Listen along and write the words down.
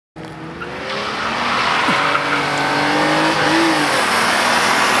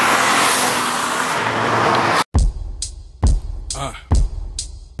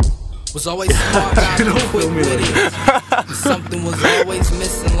Was always smart, got quick with it. Something was always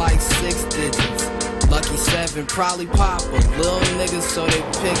missing like 6 digits. Lucky 7, probably pop a little niggas, so they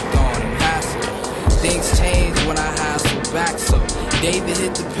picked on him, hassle. Things changed when I hassled back, so David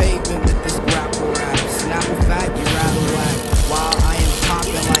hit the pavement with this grapple rap. Snap a fact, you rattle whack. While I am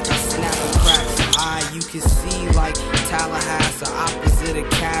popping like I snap a crack. So high you can see like Tallahassee, opposite of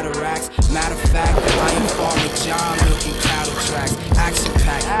cataracts. Matter of fact, I am Farmer John milking cattle tracks. Action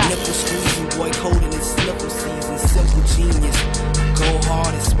pack, nipple squeezing, boy holding his slipper season. Simple genius, go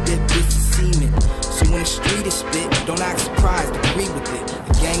hard and spit bits of semen. So when the street is spit, don't act surprised, agree with it.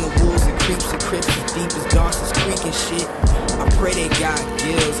 The gang of wolves and creeps and crips as deep as Dawson's Creek and shit. I pray they got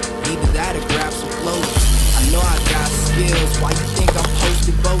gills, either that or grab some floats. I know I got skills, why you think I'm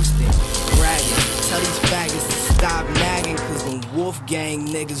posted boasting? Bragging, tell these faggots to stop nagging, cause them Wolfgang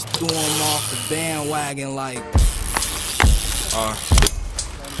niggas threw them off the bandwagon like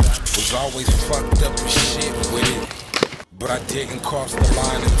was always fucked up with shit with it, but I didn't cross the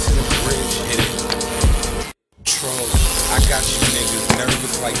line until the bridge hit it. Troll, I got you niggas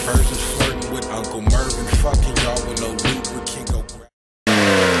nervous like birds